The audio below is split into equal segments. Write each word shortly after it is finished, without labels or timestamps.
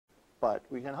but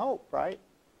we can hope, right?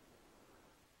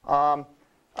 All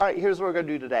right, here's what we're going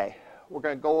to do today. We're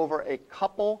going to go over a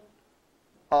couple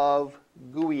of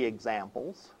GUI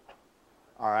examples,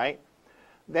 all right?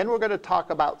 Then we're going to talk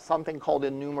about something called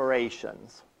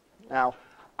enumerations. Now,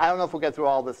 I don't know if we'll get through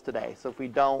all this today, so if we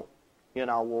don't,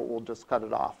 we'll just cut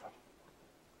it off.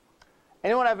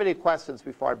 Anyone have any questions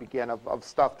before I begin of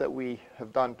stuff that we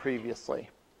have done previously?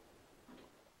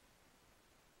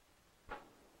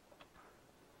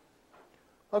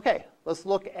 Okay, let's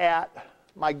look at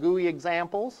my GUI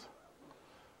examples.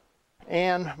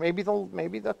 And maybe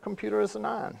the computer isn't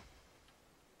on.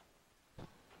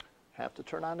 Have to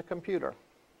turn on the computer.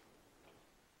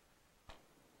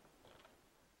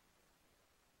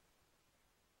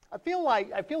 I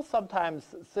feel sometimes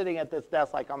sitting at this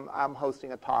desk like I'm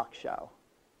hosting a talk show,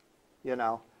 And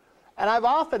I've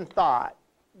often thought,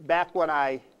 back when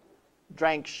I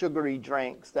drank sugary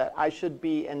drinks, that I should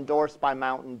be endorsed by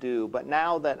Mountain Dew. But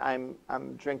now that I'm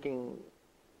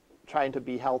trying to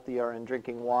be healthier and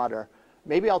drinking water,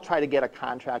 maybe I'll try to get a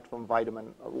contract from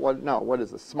what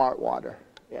is it, Smart Water.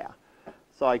 Yeah.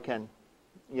 So I can,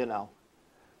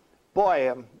 boy,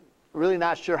 I'm really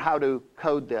not sure how to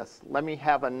code this. Let me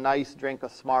have a nice drink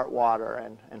of Smart Water,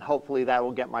 and hopefully that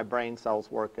will get my brain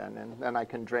cells working, and then I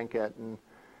can drink it, and,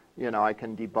 I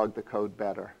can debug the code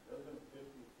better.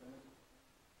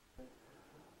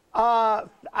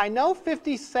 I know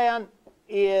 50 Cent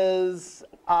is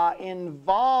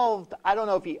involved. I don't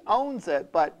know if he owns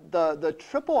it, but the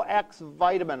XXX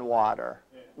vitamin water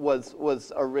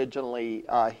was originally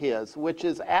his, which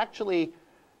is actually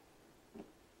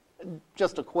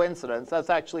just a coincidence.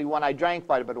 That's actually, when I drank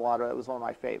vitamin water, it was one of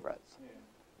my favorites.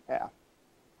 Yeah.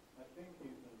 I think he's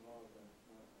involved in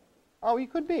Smart Water. Oh, he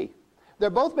could be.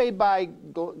 They're both made by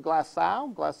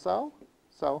Glasso,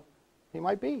 so he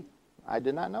might be. I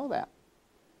did not know that.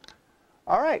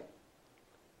 All right.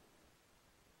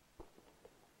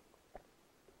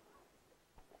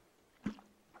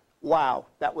 Wow,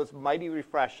 that was mighty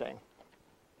refreshing.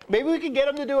 Maybe we could get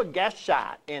him to do a guest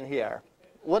shot in here.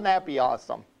 Wouldn't that be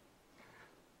awesome?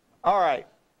 All right.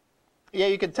 Yeah,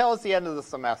 you can tell it's the end of the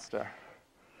semester.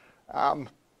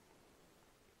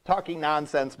 Talking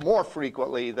nonsense more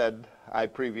frequently than I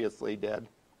previously did.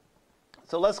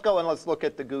 So let's go and let's look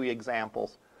at the GUI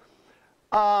examples.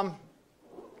 What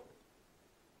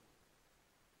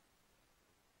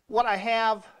I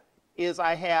have is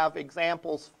I have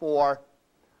examples for,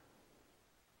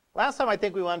 last time I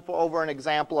think we went over an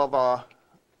example of a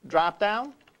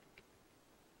drop-down.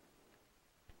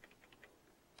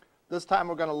 This time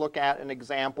we're going to look at an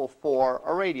example for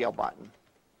a radio button.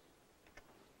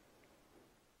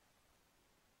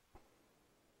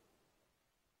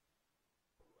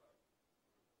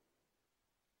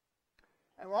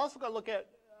 And we're also going to look at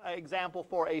an example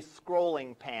for a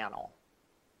scrolling panel.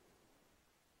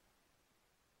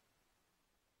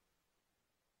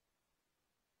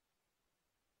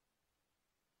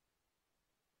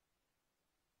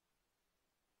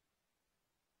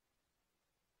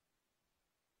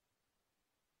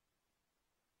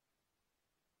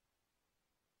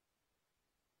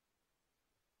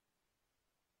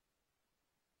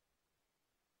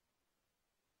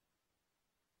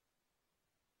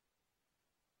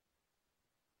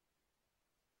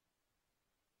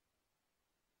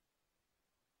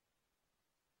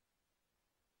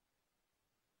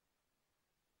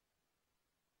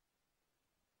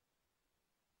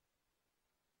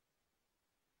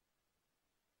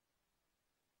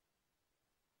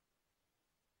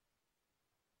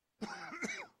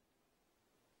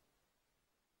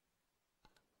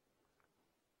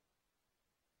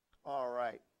 All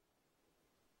right.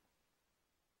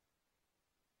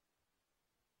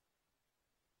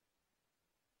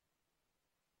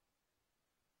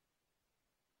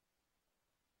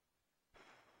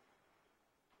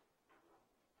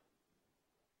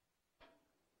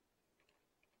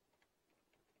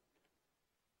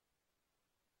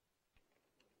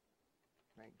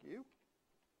 Thank you.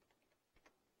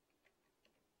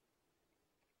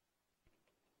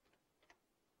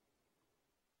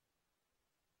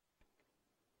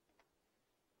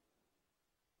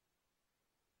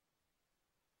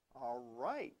 All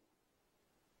right.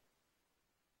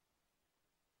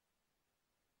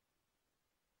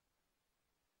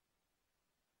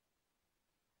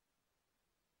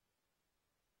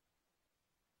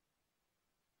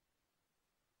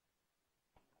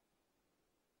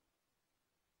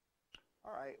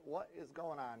 All right, what is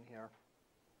going on here?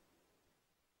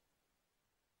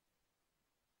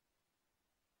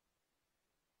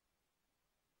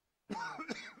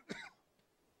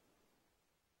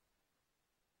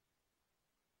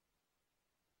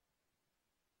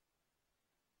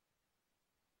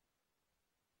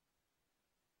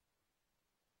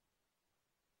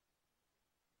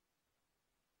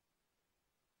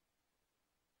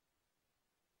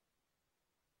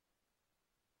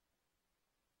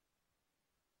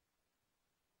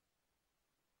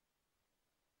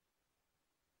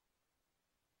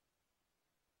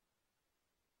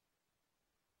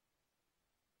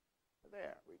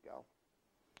 There we go.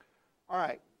 All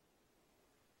right.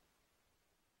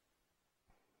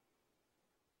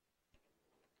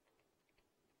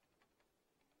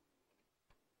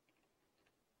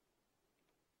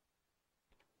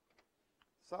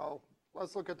 So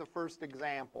let's look at the first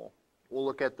example. We'll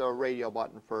look at the radio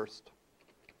button first.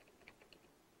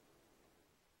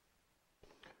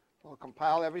 We'll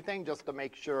compile everything just to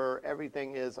make sure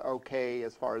everything is okay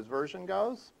as far as version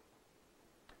goes.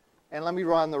 And let me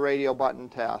run the radio button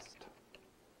test.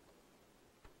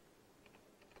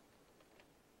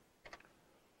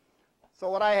 So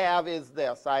what I have is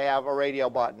this. I have a radio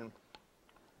button.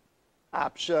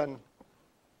 Option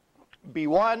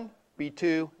B1,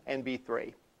 B2, and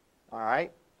B3. All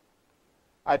right?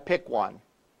 I pick one.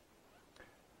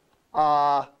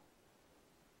 And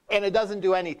it doesn't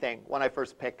do anything when I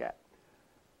first pick it.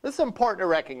 This is important to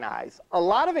recognize. A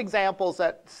lot of examples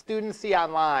that students see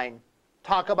online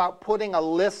talk about putting a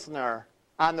listener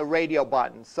on the radio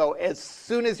button. So as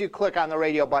soon as you click on the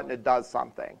radio button, it does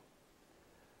something.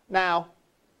 Now,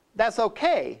 that's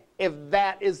okay if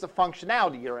that is the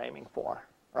functionality you're aiming for,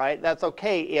 right? That's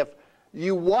okay if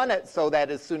you want it so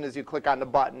that as soon as you click on the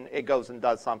button, it goes and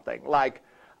does something. Like,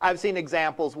 I've seen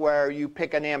examples where you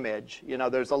pick an image. You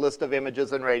know, there's a list of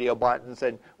images and radio buttons,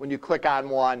 and when you click on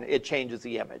one, it changes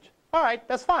the image. All right,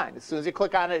 that's fine. As soon as you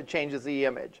click on it, it changes the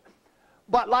image.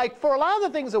 But like for a lot of the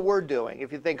things that we're doing,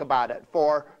 if you think about it,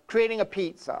 for creating a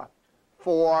pizza,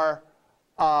 for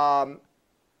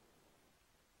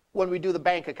when we do the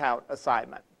bank account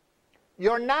assignment,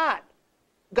 you're not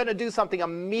going to do something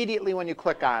immediately when you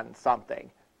click on something.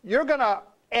 You're going to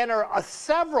enter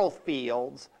several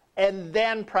fields and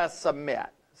then press submit.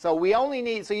 So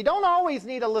you don't always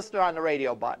need a listener on the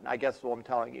radio button, I guess is what I'm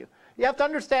telling you. You have to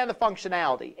understand the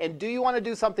functionality. And do you want to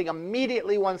do something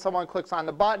immediately when someone clicks on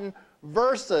the button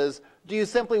versus do you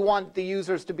simply want the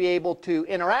users to be able to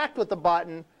interact with the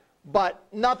button but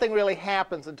nothing really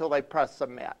happens until they press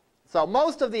submit? So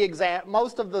most of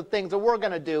the things that we're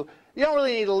going to do, you don't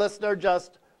really need a listener.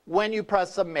 Just when you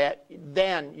press submit,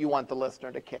 then you want the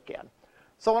listener to kick in.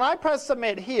 So when I press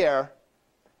submit here,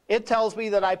 it tells me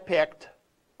that I picked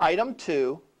item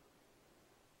 2,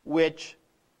 which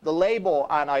the label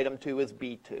on item 2 is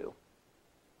B2.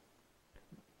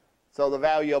 So the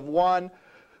value of 1,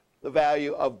 the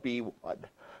value of B1,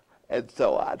 and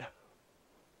so on.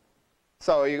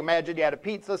 So you imagine you had a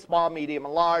pizza, small, medium,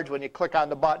 and large. When you click on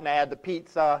the button to add the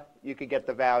pizza, you could get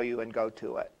the value and go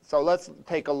to it. So let's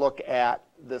take a look at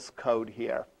this code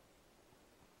here.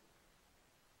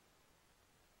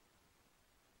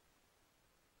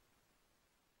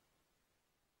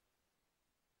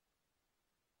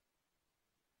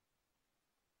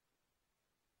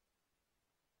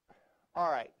 All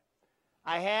right,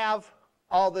 I have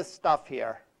all this stuff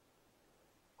here.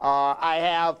 I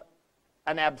have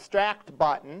an abstract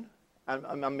button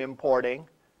I'm importing,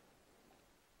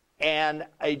 and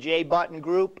a JButton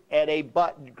group and a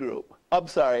button group. I'm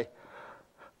sorry,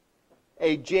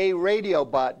 a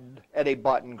JRadio button and a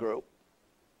button group.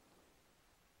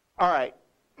 All right,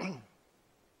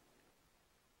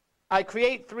 I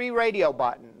create 3 radio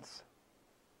buttons.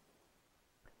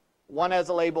 One has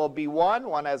a label of B1,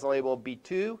 one has a label of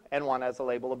B2, and one has a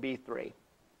label of B3.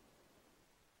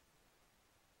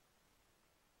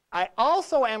 I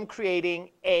also am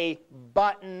creating a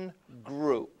button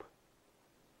group.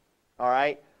 All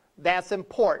right? That's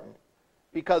important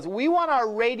because we want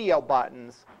our radio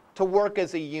buttons to work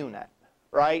as a unit,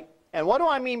 right? And what do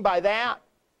I mean by that?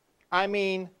 I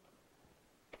mean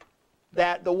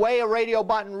that the way a radio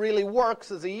button really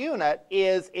works as a unit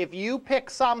is if you pick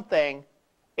something,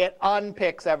 it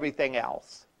unpicks everything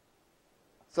else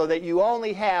so that you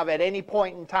only have at any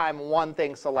point in time one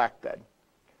thing selected.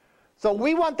 So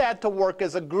we want that to work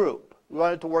as a group. We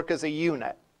want it to work as a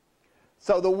unit.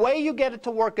 So the way you get it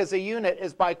to work as a unit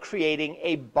is by creating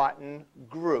a button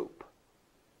group.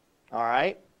 All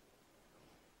right?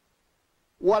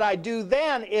 What I do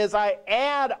then is I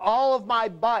add all of my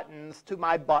buttons to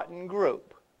my button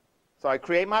group. So I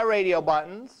create my radio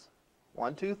buttons,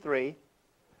 1, 2, 3.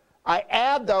 I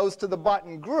add those to the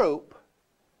button group,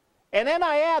 and then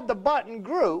I add the button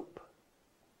group.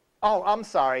 Oh, I'm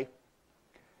sorry.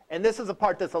 And this is the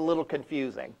part that's a little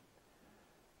confusing.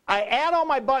 I add all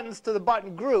my buttons to the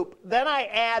button group, then I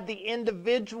add the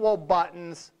individual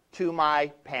buttons to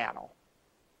my panel.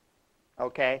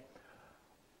 Okay?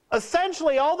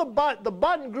 Essentially, the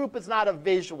button group is not a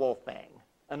visual thing,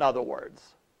 in other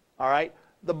words. All right?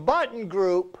 The button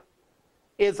group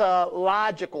is a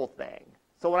logical thing.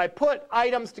 So when I put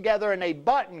items together in a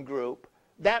button group,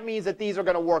 that means that these are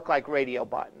going to work like radio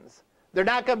buttons. They're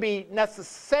not going to be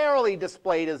necessarily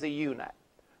displayed as a unit.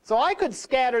 So I could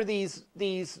scatter these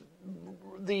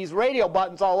radio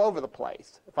buttons all over the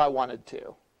place if I wanted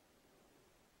to.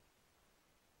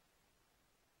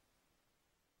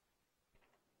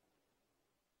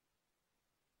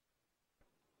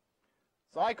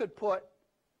 So I could put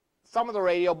some of the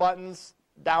radio buttons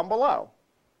down below.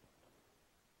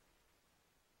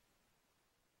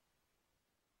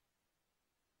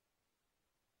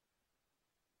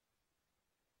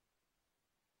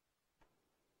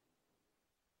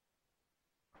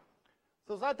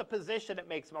 So it's not the position that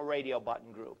makes them a radio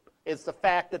button group. It's the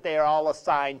fact that they are all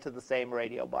assigned to the same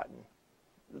radio button,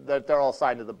 that they're all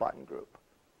assigned to the button group.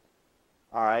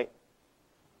 All right?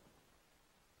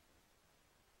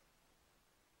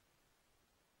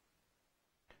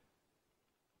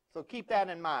 So keep that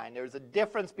in mind. There's a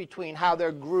difference between how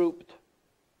they're grouped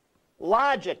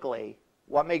logically,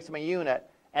 what makes them a unit,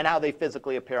 and how they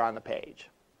physically appear on the page.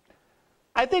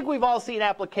 I think we've all seen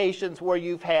applications where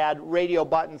you've had radio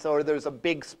buttons or there's a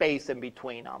big space in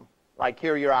between them. Like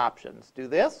here are your options. Do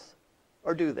this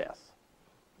or do this.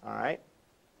 All right?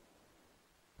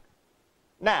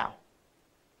 Now,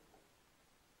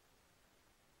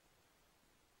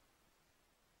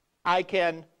 I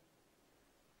can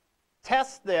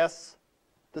test this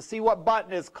to see what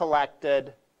button is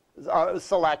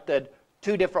selected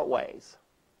two different ways.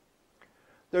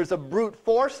 There's a brute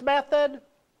force method,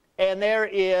 and there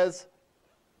is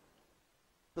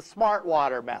the smart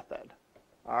water method.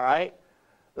 All right?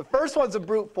 The first one's a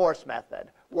brute force method,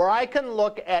 where I can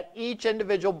look at each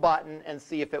individual button and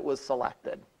see if it was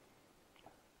selected.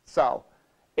 So,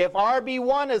 if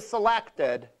RB1 is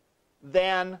selected,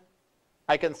 then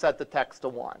I can set the text to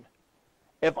 1.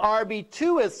 If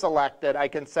RB2 is selected, I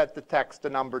can set the text to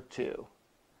number 2.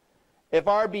 If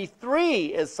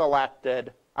RB3 is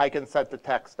selected, I can set the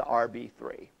text to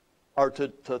RB3, or to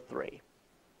 3.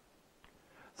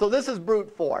 So this is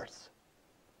brute force.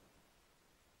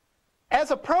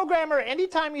 As a programmer,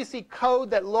 anytime you see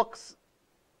code that looks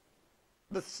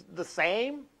the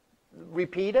same,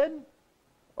 repeated,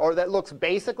 or that looks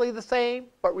basically the same,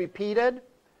 but repeated,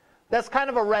 that's kind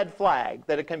of a red flag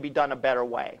that it can be done a better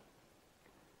way.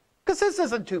 Because this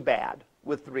isn't too bad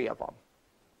with 3 of them.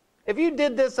 If you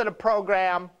did this in a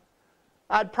program,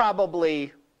 I'd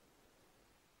probably,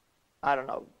 I don't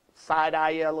know,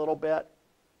 side-eye you a little bit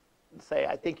and say,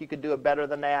 I think you could do it better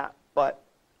than that, but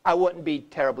I wouldn't be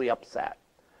terribly upset.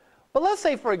 But let's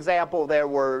say, for example, there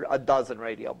were a dozen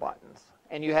radio buttons,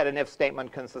 and you had an if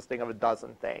statement consisting of a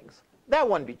dozen things. That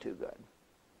wouldn't be too good.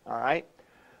 All right?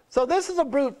 So this is a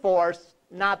brute force,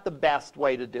 not the best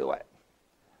way to do it.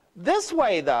 This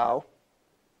way, though,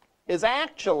 is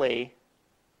actually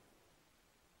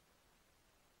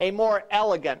a more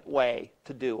elegant way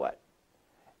to do it.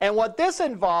 And what this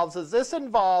involves is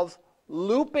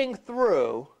looping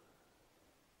through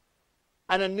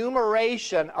an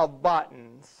enumeration of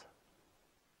buttons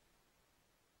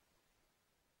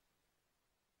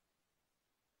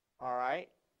all right?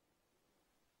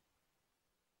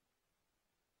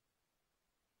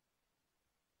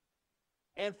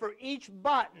 And for each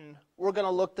button, we're going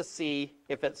to look to see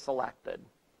if it's selected.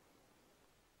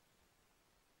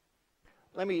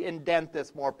 Let me indent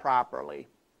this more properly.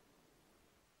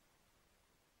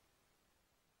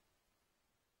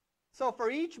 So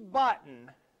for each button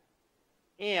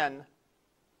in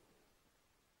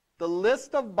the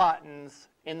list of buttons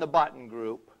in the button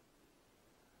group,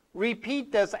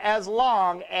 repeat this as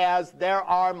long as there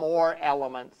are more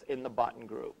elements in the button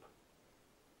group.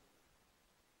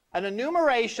 An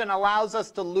enumeration allows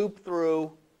us to loop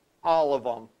through all of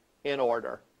them in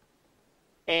order.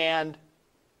 And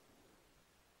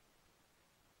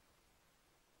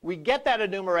we get that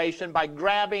enumeration by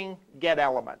grabbing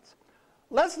getElements.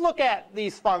 Let's look at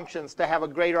these functions to have a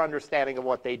greater understanding of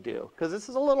what they do, because this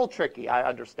is a little tricky, I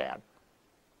understand.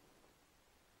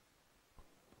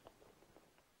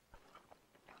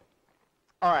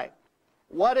 All right,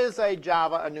 what is a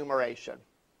Java enumeration?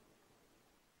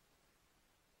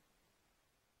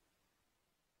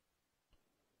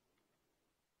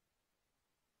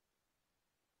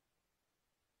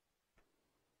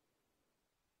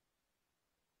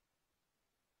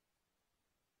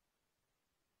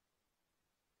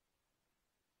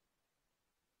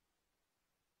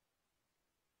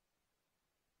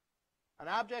 An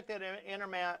object that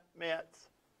intermits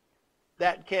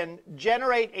that can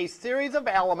generate a series of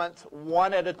elements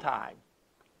one at a time.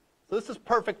 So this is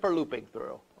perfect for looping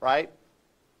through, right?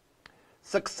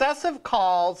 Successive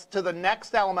calls to the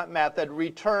next element method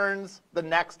returns the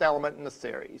next element in the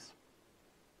series.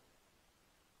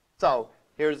 So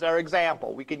here's our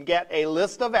example. We can get a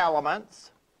list of elements.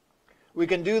 We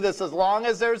can do this as long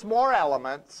as there's more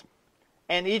elements.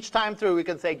 And each time through, we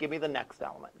can say, give me the next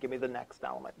element, give me the next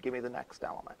element, give me the next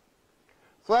element.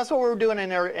 So that's what we're doing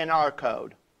in our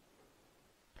code.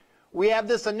 We have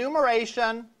this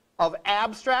enumeration of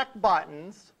abstract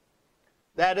buttons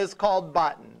that is called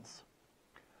buttons.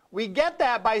 We get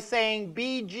that by saying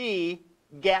BG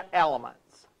get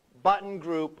elements, button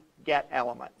group get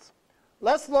elements.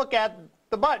 Let's look at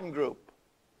the button group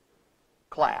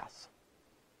class.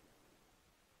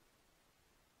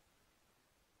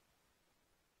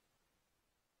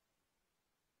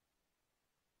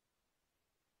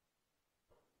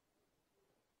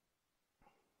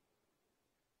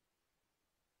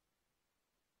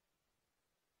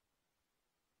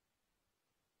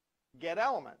 Get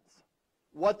elements.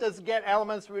 What does get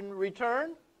elements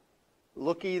return?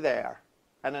 Looky there,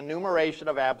 an enumeration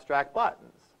of abstract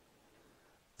buttons.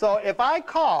 So if I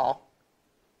call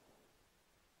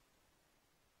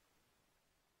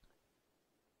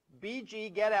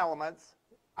BG get elements,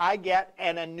 I get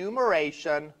an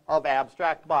enumeration of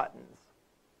abstract buttons.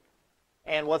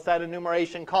 And what's that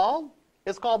enumeration called?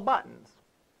 It's called buttons.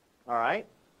 All right?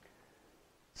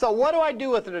 So what do I do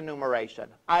with an enumeration?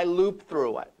 I loop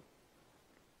through it.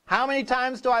 How many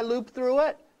times do I loop through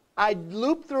it? I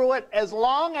loop through it as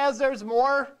long as there's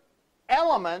more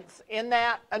elements in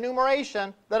that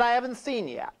enumeration that I haven't seen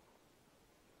yet.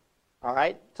 All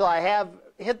right? So I have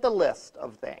hit the list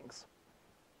of things.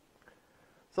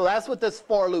 So that's what this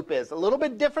for loop is. A little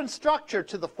bit different structure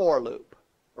to the for loop,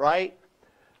 right?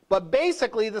 But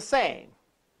basically the same.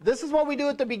 This is what we do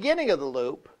at the beginning of the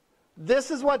loop.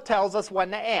 This is what tells us when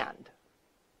to end.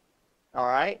 All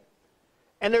right?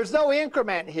 And there's no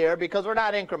increment here because we're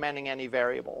not incrementing any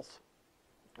variables.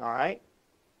 All right?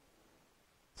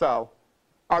 So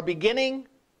our beginning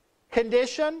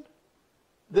condition,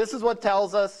 this is what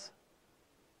tells us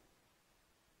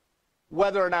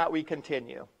whether or not we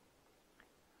continue.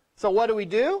 So what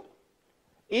do?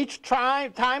 Each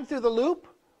time through the loop,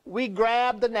 we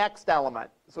grab the next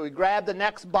element. So we grab the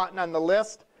next button on the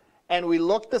list, and we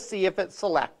look to see if it's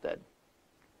selected.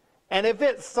 And if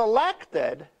it's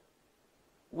selected,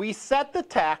 we set the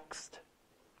text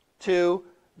to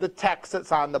the text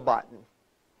that's on the button.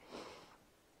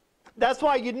 That's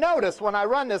why you notice when I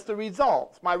run this, the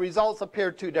results. My results appear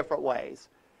two different ways.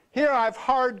 Here I've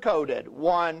hard-coded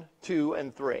 1, 2,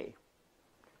 and 3.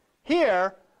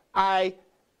 Here I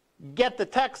get the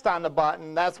text on the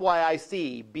button. That's why I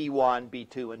see B1,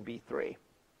 B2, and B3.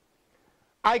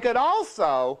 I could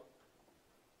also,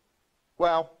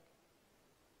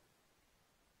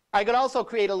 I could also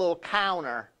create a little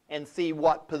counter and see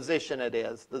what position it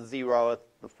is, the 0th,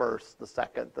 the 1st, the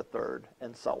 2nd, the 3rd,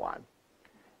 and so on,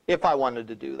 if I wanted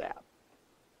to do that.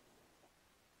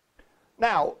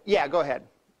 Now, yeah, go ahead.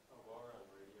 While we're on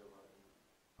radio buttons,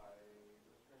 I was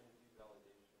trying to do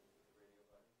validation with the radio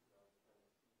buttons. I was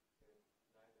trying to see if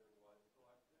neither was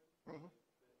selected. Mm-hmm. Do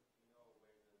you know a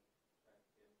way to check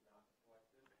if not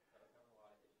selected? I was having a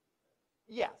lot of issues there.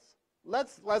 Yes,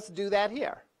 let's do that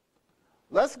here.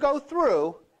 Let's go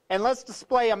through and let's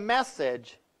display a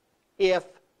message if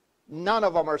none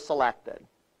of them are selected.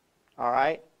 All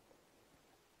right?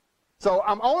 So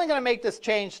I'm only going to make this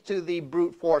change to the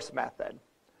brute force method.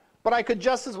 But I could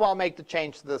just as well make the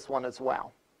change to this one as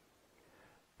well.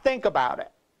 Think about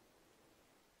it.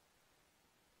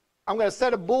 I'm going to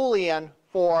set a Boolean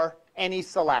for any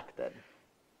selected.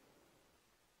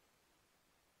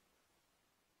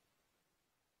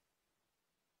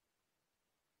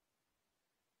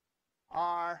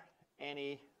 Are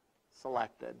any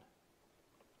selected?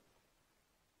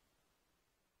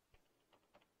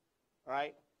 All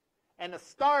right? And to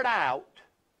start out,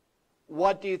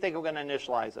 what do you think we're going to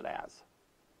initialize it as?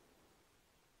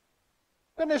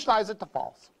 I'm going to initialize it to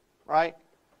false, right?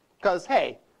 Because,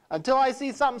 hey, until I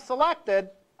see something selected,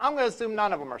 I'm going to assume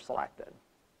none of them are selected.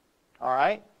 All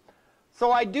right?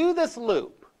 So I do this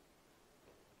loop.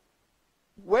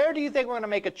 Where do you think we're going to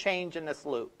make a change in this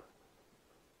loop?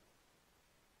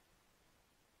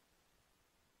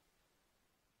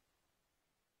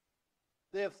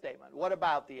 The if statement. What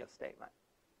about the if statement?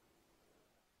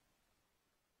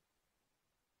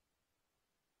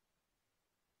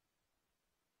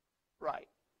 Right.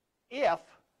 If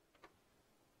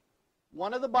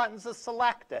one of the buttons is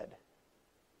selected,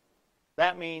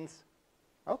 that means,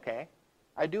 okay,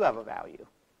 I do have a value.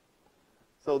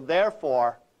 So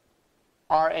therefore,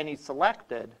 are any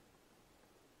selected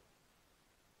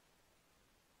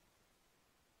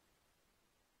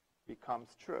becomes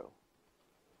true.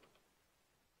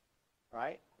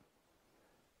 Right?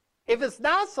 If it's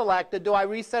not selected, do I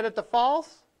reset it to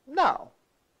false? No.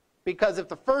 Because if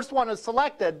the first one is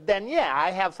selected, then yeah, I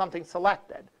have something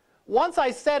selected. Once I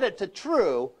set it to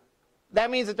true, that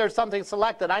means that there's something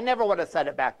selected. I never would have set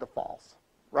it back to false,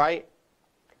 right?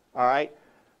 All right.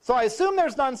 So I assume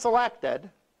there's none selected.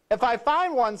 If I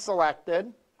find one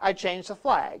selected, I change the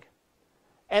flag.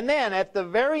 And then at the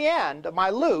very end of my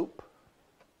loop,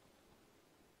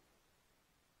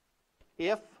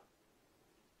 if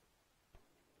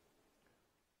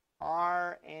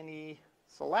are any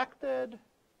selected,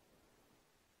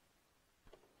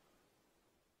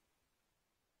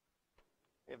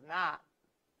 if not,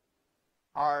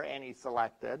 are any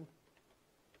selected,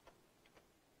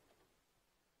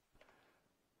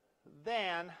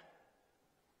 then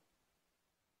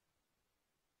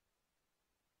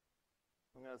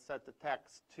I'm going to set the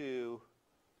text to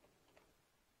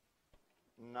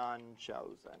none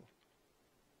chosen.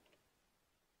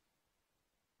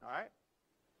 All right?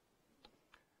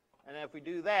 And if we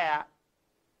do that,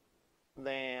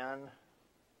 then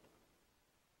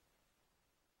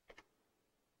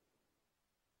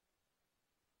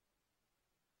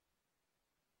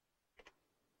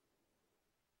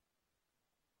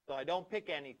so I don't pick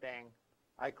anything.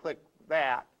 I click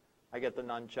that, I get the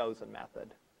none chosen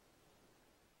method.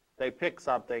 They pick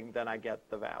something, then I get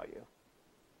the value.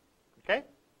 Okay?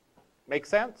 Make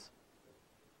sense?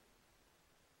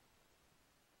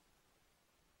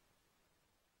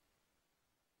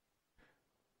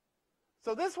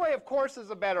 So this way, of course,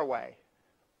 is a better way.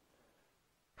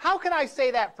 How can I say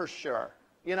that for sure?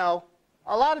 You know,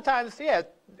 a lot of times, yeah,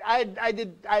 I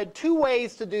had two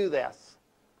ways to do this.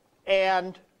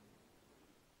 And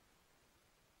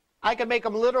I can make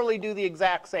them literally do the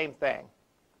exact same thing.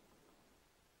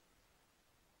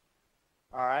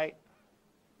 All right?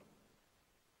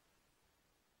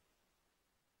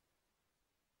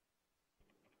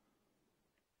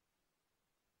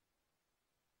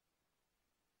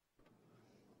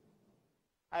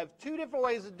 I have two different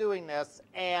ways of doing this,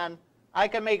 and I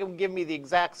can make them give me the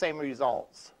exact same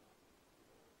results.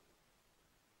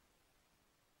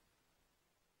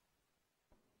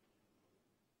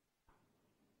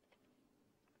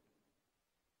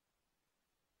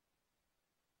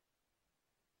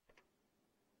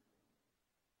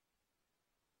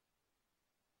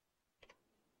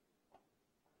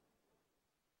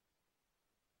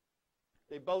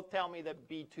 They both tell me that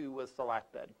B2 was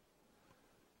selected.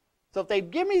 So if they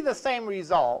give me the same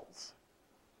results,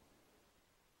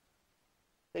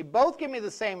 they both give me the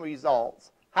same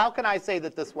results, how can I say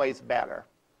that this way's better?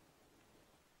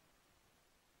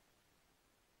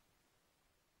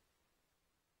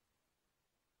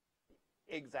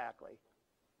 Exactly.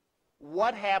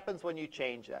 What happens when you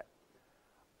change it?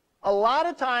 A lot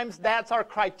of times that's our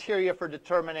criteria for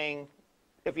determining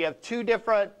if you have two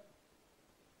different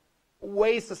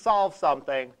ways to solve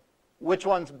something, which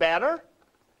one's better?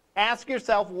 Ask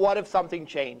yourself, what if something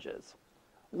changes?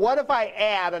 What if I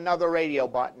add another radio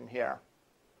button here?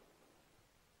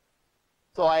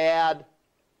 So I add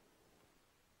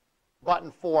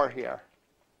button 4 here.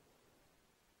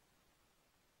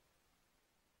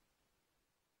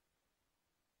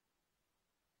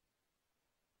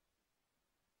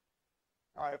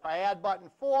 All right, if I add button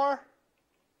 4,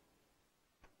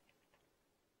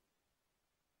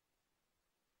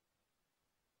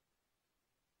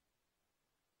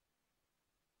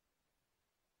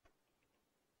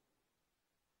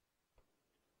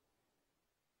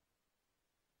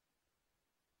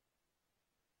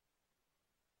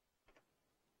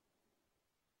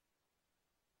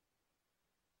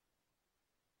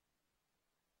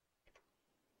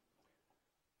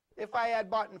 if I add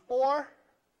button 4,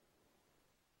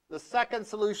 the second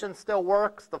solution still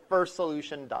works, the first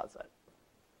solution doesn't.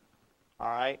 All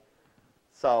right?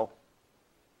 So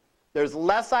there's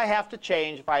less I have to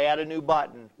change if I add a new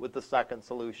button with the second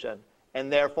solution,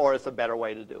 and therefore it's a better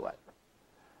way to do it.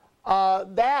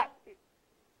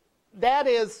 That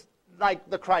is like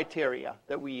the criteria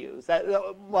that we use.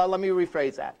 Well, let me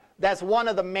rephrase that. That's one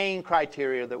of the main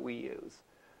criteria that we use.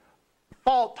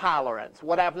 Fault tolerance,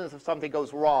 what happens if something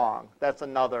goes wrong? That's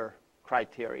another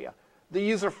criteria. The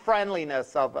user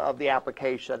friendliness of the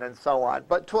application and so on.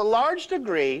 But to a large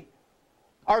degree,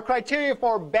 our criteria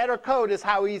for better code is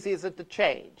how easy is it to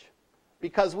change.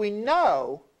 Because we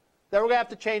know that we're going to have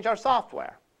to change our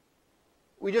software.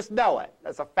 We just know it.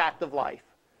 That's a fact of life.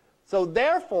 So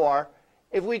therefore,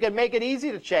 if we can make it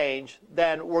easy to change,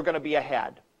 then we're going to be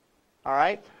ahead. All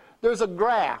right? There's a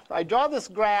graph. I draw this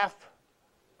graph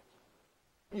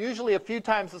usually a few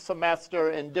times a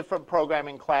semester in different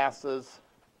programming classes.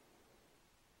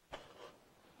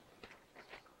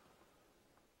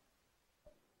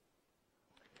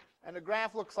 And the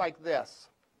graph looks like this.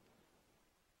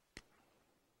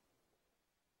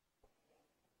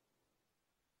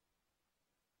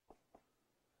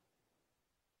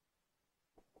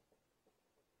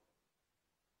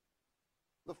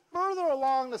 further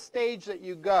along the stage that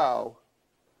you go,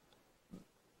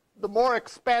 the more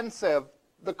expensive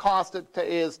the cost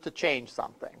is to change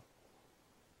something.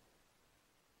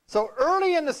 So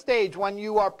early in the stage, when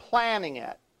you are planning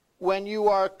it, when you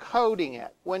are coding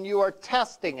it, when you are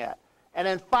testing it, and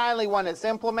then finally when it's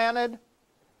implemented,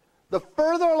 the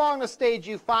further along the stage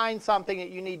you find something that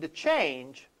you need to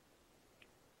change,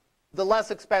 the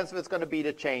less expensive it's going to be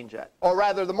to change it. Or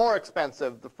rather, the more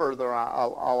expensive the further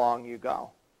along you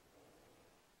go.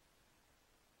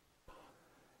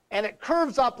 And it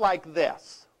curves up like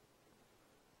this,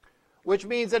 which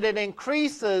means that it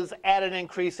increases at an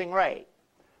increasing rate.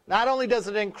 Not only does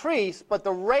it increase, but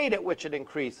the rate at which it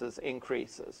increases.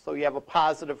 So you have a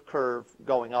positive curve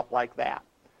going up like that.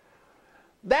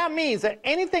 That means that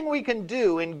anything we can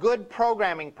do in good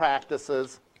programming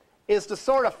practices is to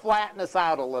sort of flatten this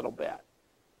out a little bit.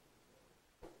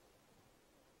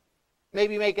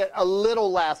 Maybe make it a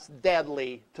little less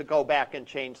deadly to go back and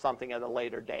change something at a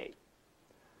later date.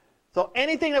 So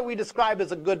anything that we describe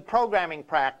as a good programming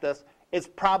practice is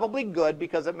probably good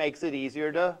because it makes it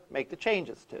easier to make the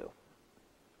changes to.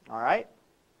 All right?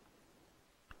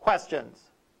 Questions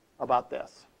about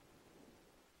this?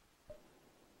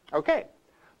 Okay,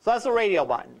 so that's the radio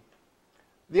button.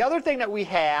 The other thing that we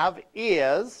have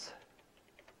is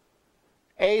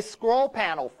a scroll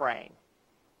panel frame.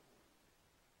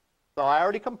 So I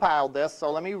already compiled this,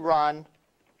 so let me run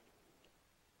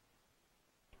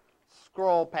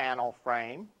scroll panel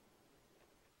frame,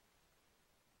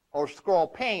 or scroll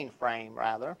pane frame,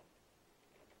 rather.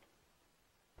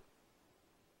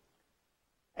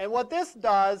 And what this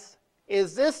does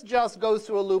is this just goes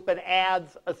through a loop and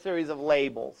adds a series of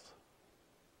labels.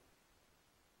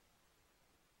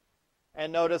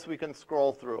 And notice we can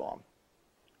scroll through them.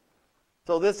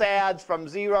 So this adds from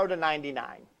 0 to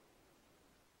 99.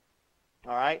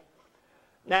 All right?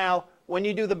 Now, when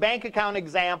you do the bank account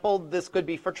example, this could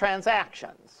be for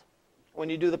transactions. When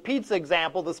you do the pizza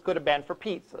example, this could have been for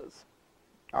pizzas.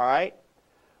 All right?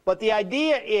 But the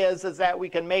idea is that we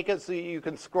can make it so you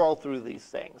can scroll through these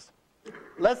things.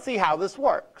 Let's see how this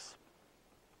works.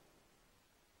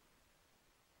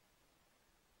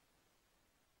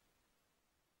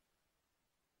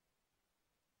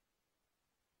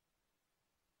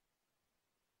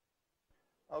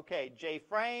 Okay,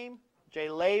 JFrame,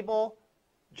 JLabel,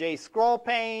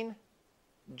 JScrollPane,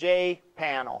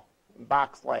 JPanel,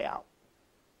 box layout.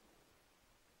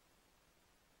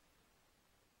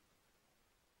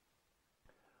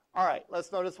 All right,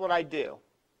 let's notice what I do.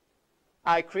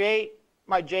 I create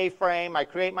my JFrame, I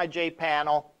create my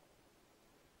JPanel.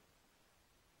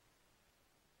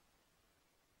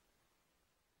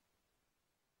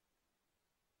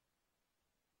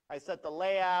 I set the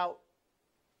layout.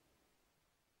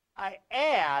 I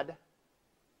add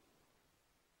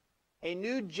a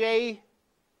new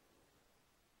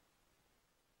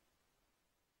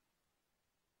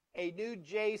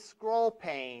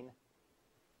JScrollPane.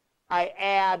 I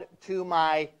add to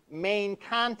my main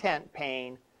content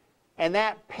pane, and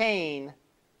that pane,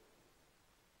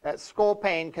 that scroll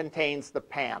pane, contains the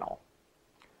panel.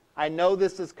 I know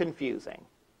this is confusing,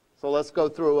 so let's go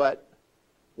through it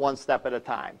one step at a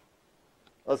time.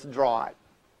 Let's draw it.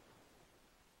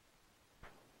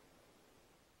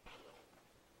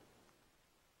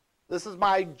 This is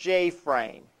my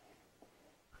JFrame.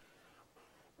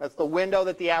 That's the window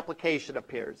that the application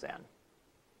appears in.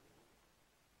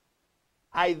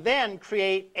 I then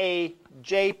create a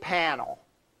JPanel.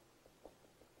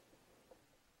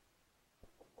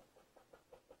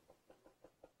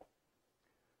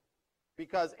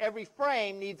 Because every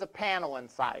frame needs a panel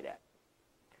inside it.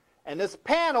 And this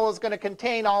panel is going to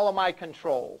contain all of my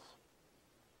controls.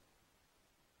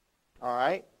 All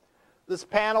right? This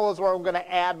panel is where I'm going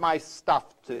to add my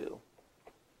stuff to.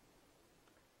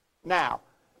 Now,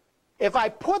 if I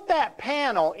put that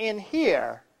panel in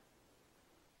here,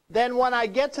 then when I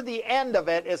get to the end of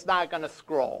it, it's not going to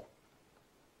scroll.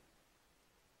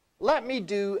 Let me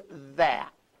do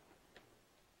that.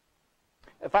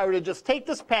 If I were to just take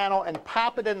this panel and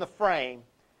pop it in the frame,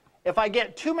 if I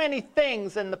get too many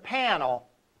things in the panel,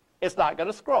 it's not going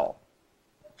to scroll.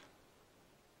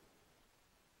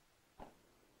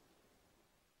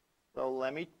 So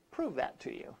let me prove that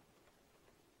to you.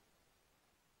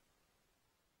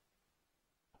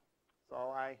 So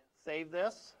I save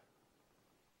this.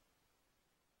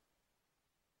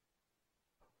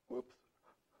 Whoops.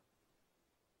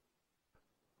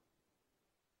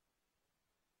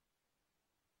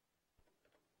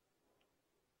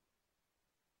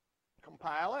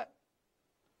 Compile it.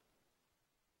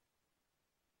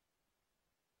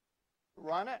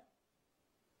 Run it.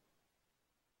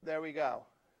 There we go.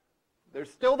 There's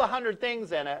still the 100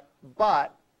 things in it,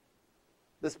 but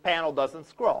this panel doesn't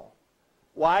scroll.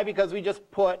 Why? Because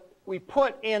we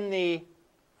put in the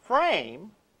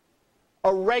frame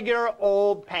a regular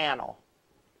old panel,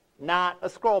 not a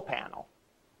scroll panel.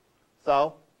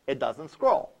 So it doesn't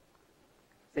scroll.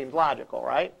 Seems logical,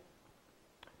 right?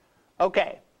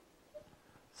 Okay.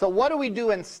 So what do we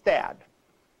do instead?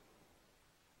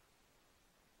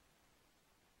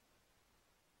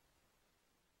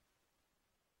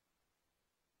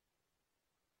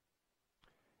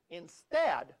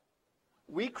 Instead,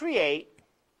 we create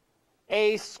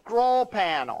a scroll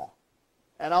panel.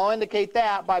 And I'll indicate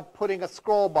that by putting a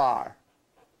scroll bar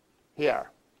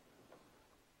here.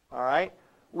 All right?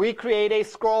 We create a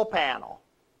scroll panel.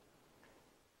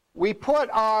 We put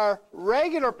our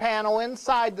regular panel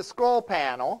inside the scroll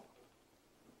panel.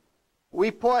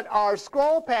 We put our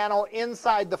scroll panel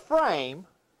inside the frame.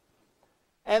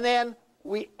 And then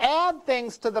we add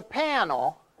things to the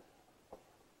panel.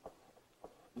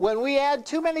 When we add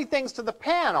too many things to the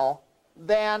panel,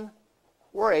 then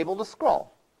we're able to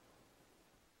scroll.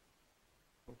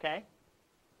 Okay?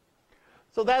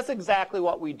 So that's exactly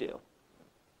what we do.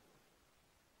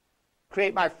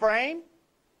 Create my frame,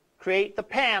 create the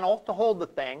panel to hold the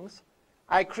things.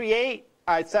 I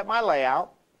set my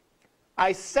layout.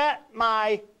 I set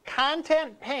my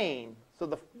content pane. So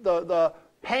the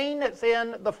pane that's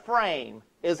in the frame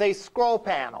is a scroll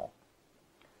panel.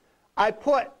 I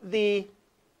put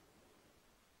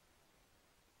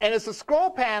and it's a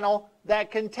scroll panel that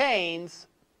contains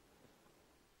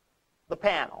the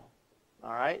panel.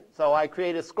 All right? So I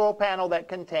create a scroll panel that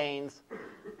contains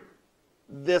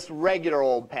this regular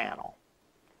old panel.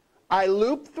 I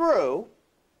loop through,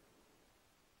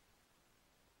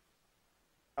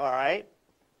 all right,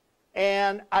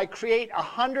 and I create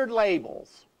 100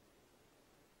 labels.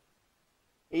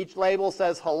 Each label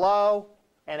says hello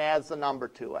and adds the number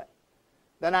to it.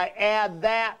 Then I add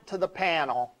that to the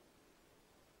panel,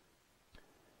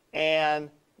 and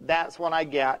that's when I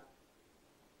get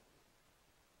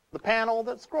the panel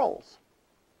that scrolls.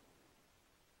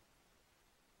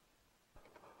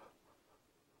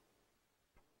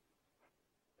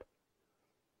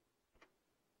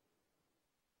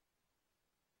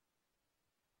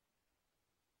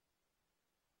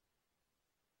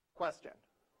 Question?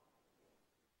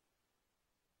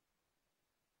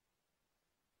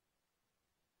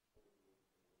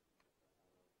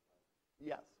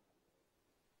 Yes.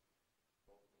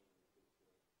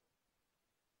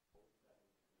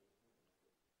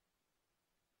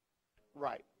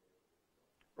 Right.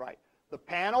 Right. The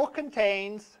panel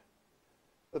contains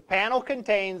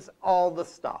all the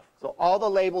stuff. So all the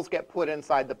labels get put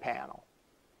inside the panel.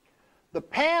 The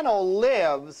panel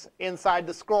lives inside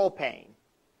the scroll pane.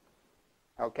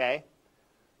 Okay?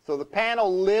 So the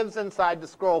panel lives inside the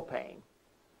scroll pane.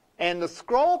 And the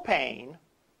scroll pane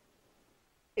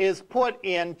is put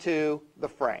into the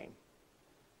frame.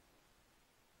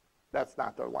 That's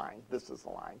not the line. This is the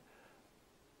line.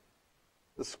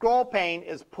 The scroll pane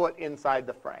is put inside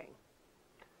the frame.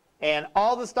 And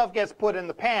all the stuff gets put in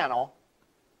the panel.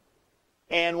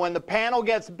 And when the panel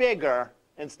gets bigger,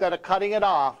 instead of cutting it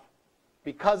off,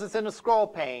 because it's in a scroll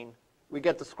pane, we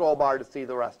get the scroll bar to see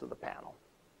the rest of the panel.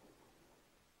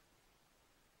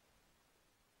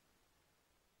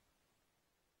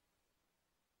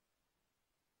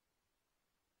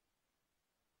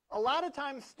 A lot of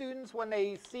times students, when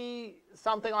they see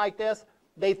something like this,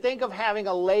 they think of having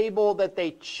a label that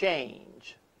they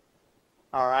change,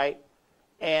 all right,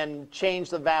 and change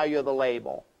the value of the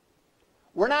label.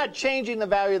 We're not changing the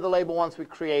value of the label once we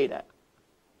create it.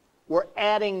 We're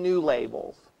adding new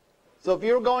labels. So if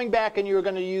you're going back and you're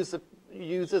going to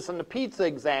use this in the pizza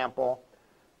example,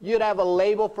 you'd have a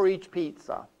label for each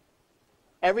pizza.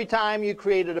 Every time you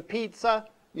created a pizza,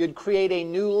 you'd create a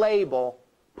new label,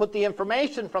 put the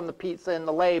information from the pizza in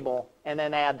the label, and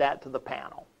then add that to the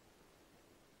panel.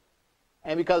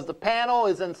 And because the panel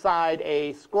is inside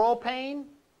a scroll pane,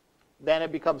 then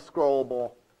it becomes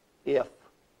scrollable if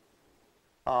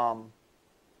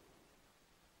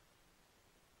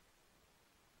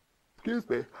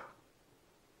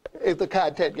if the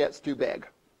content gets too big.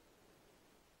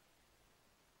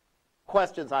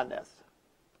 Questions on this?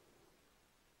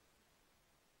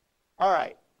 All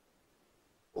right.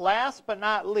 Last but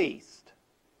not least,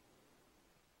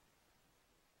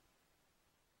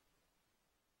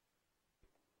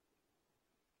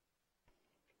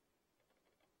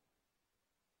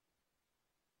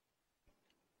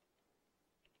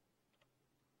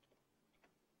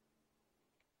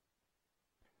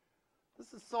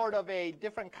 this is sort of a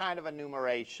different kind of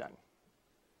enumeration.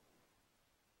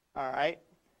 All right?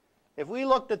 If we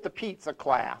looked at the pizza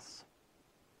class,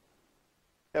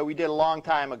 that we did a long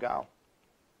time ago.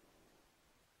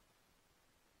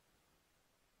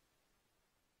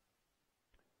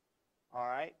 All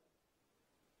right.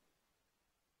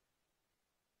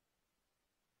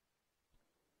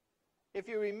 If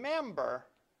you remember,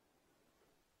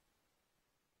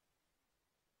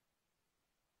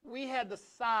 we had the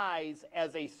size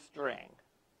as a string.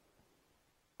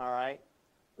 All right?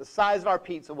 The size of our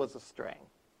pizza was a string.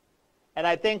 And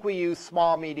I think we used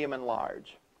small, medium, and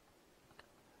large.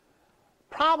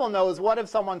 Problem, though, is what if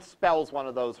someone spells one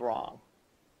of those wrong?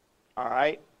 All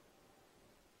right?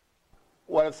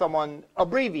 What if someone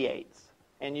abbreviates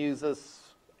and uses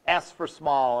S for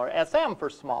small or SM for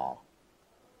small?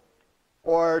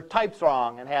 Or types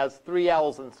wrong and has 3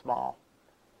 L's in small?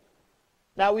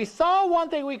 Now, we saw one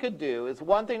thing we could do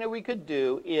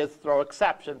is throw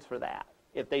exceptions for that.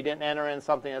 If they didn't enter in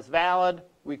something that's valid,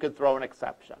 we could throw an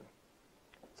exception.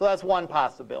 So that's one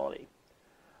possibility.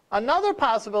 Another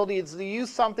possibility is to use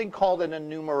something called an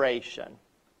enumeration.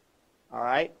 All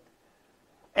right?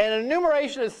 And an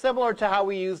enumeration is similar to how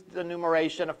we used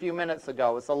enumeration a few minutes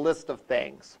ago. It's a list of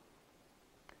things.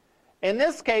 In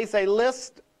this case, a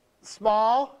list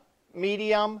small,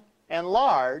 medium, and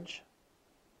large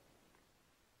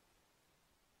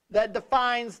that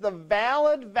defines the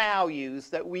valid values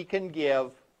that we can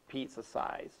give pizza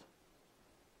size.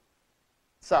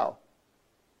 So,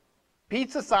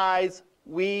 pizza size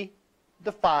we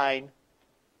define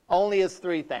only as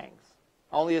 3 things,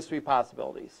 only as 3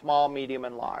 possibilities: small, medium,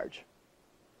 and large.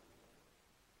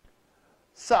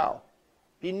 So,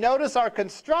 if you notice, our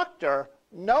constructor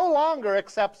no longer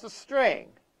accepts a string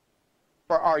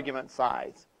for argument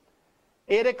size.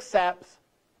 It accepts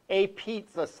a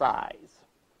pizza size.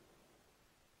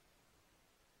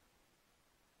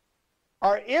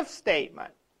 Our if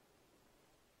statement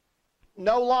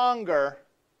no longer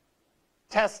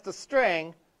tests the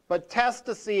string, but tests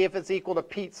to see if it's equal to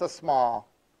pizza small,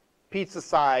 pizza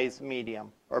size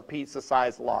medium, or pizza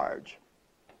size large.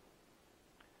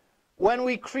 When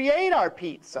we create our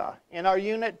pizza in our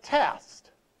unit test,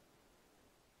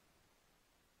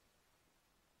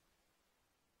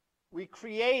 we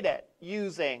create it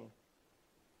using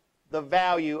the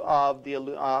value of the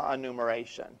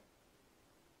enumeration.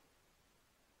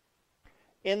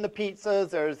 In the pizzas,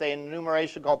 there's an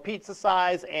enumeration called pizza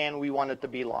size, and we want it to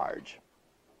be large.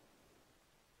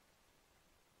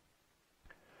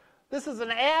 This is an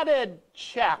added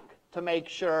check to make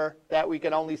sure that we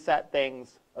can only set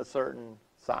things a certain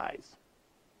size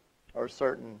or a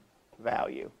certain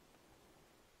value.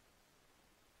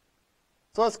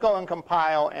 So let's go and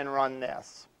compile and run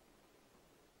this.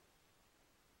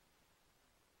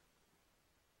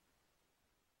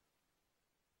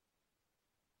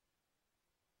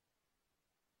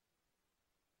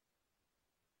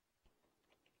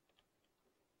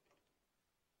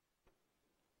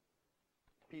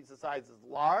 Pizza size is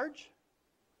large,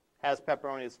 has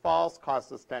pepperoni is false,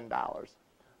 costs us $10. The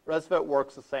rest of it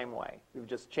works the same way. We've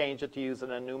just changed it to use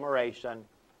an enumeration.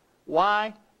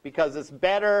 Why? Because it's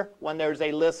better when there's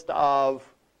a list of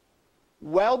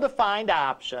well-defined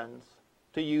options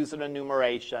to use an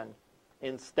enumeration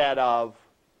instead of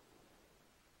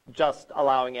just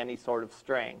allowing any sort of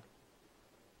string.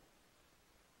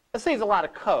 It saves a lot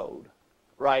of code,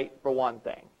 right, for one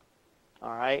thing.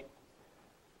 All right?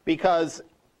 Because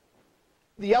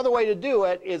the other way to do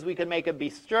it is we can make it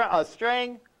be a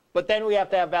string, but then we have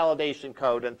to have validation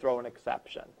code and throw an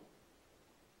exception.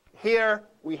 Here,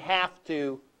 we have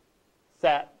to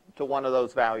set to one of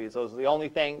those values. Those are the only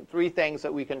 3 things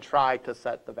that we can try to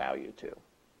set the value to.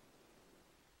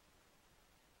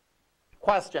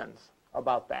 Questions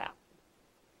about that?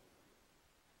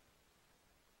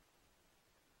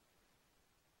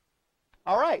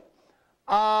 All right.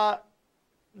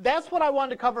 That's what I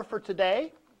wanted to cover for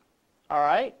today. All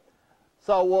right.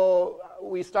 So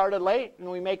we started late,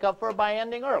 and we make up for it by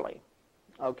ending early.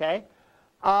 Okay.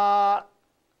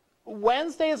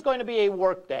 Wednesday is going to be a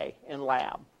work day in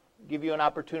lab. Give you an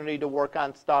opportunity to work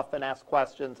on stuff and ask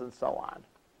questions and so on.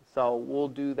 So we'll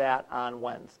do that on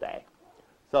Wednesday.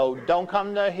 So don't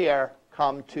come to here.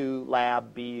 Come to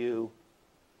lab BU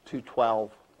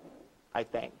 212, I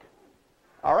think.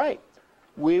 All right.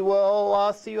 We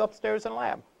will see you upstairs in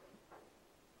lab.